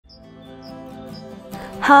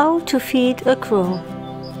How to feed a crow.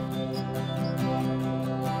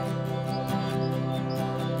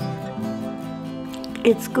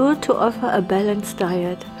 It's good to offer a balanced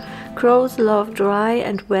diet. Crows love dry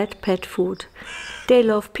and wet pet food. They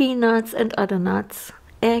love peanuts and other nuts,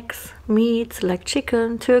 eggs, meats like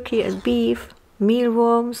chicken, turkey and beef,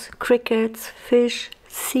 mealworms, crickets, fish,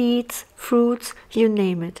 seeds, fruits, you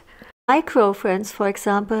name it. My crow friends, for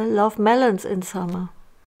example, love melons in summer.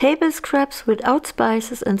 Table scraps without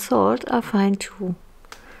spices and salt are fine too.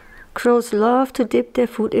 Crows love to dip their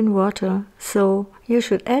food in water, so you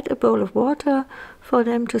should add a bowl of water for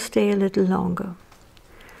them to stay a little longer.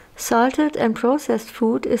 Salted and processed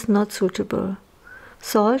food is not suitable.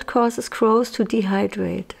 Salt causes crows to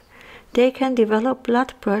dehydrate. They can develop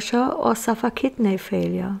blood pressure or suffer kidney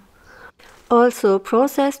failure. Also,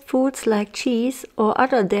 processed foods like cheese or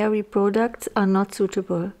other dairy products are not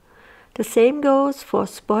suitable. The same goes for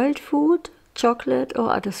spoiled food, chocolate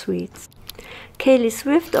or other sweets. Kaylee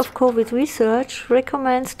Swift of COVID Research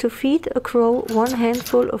recommends to feed a crow 1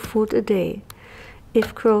 handful of food a day.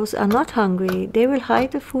 If crows are not hungry, they will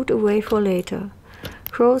hide the food away for later.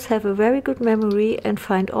 Crows have a very good memory and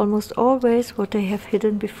find almost always what they have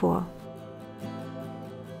hidden before.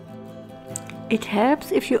 It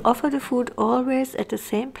helps if you offer the food always at the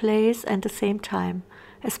same place and the same time,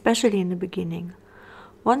 especially in the beginning.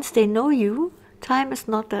 Once they know you, time is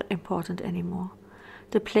not that important anymore.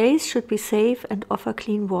 The place should be safe and offer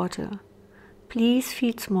clean water. Please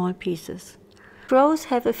feed small pieces. Crows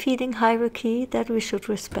have a feeding hierarchy that we should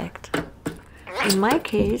respect. In my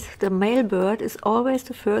case, the male bird is always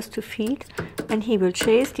the first to feed and he will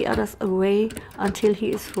chase the others away until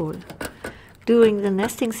he is full. During the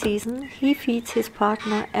nesting season, he feeds his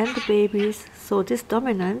partner and the babies, so this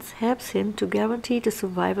dominance helps him to guarantee the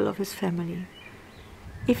survival of his family.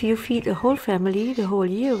 If you feed a whole family the whole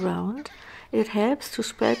year round, it helps to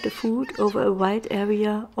spread the food over a wide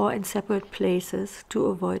area or in separate places to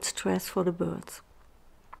avoid stress for the birds.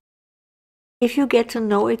 If you get to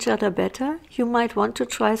know each other better, you might want to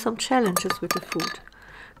try some challenges with the food.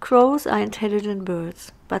 Crows are intelligent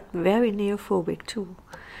birds, but very neophobic too.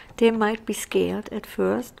 They might be scared at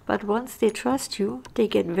first, but once they trust you, they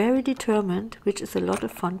get very determined, which is a lot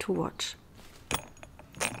of fun to watch.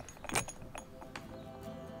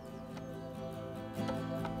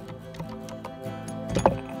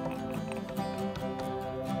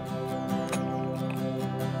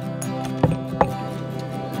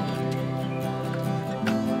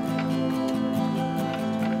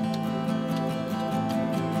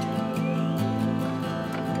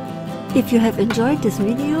 If you have enjoyed this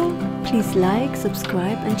video, please like,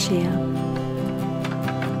 subscribe and share.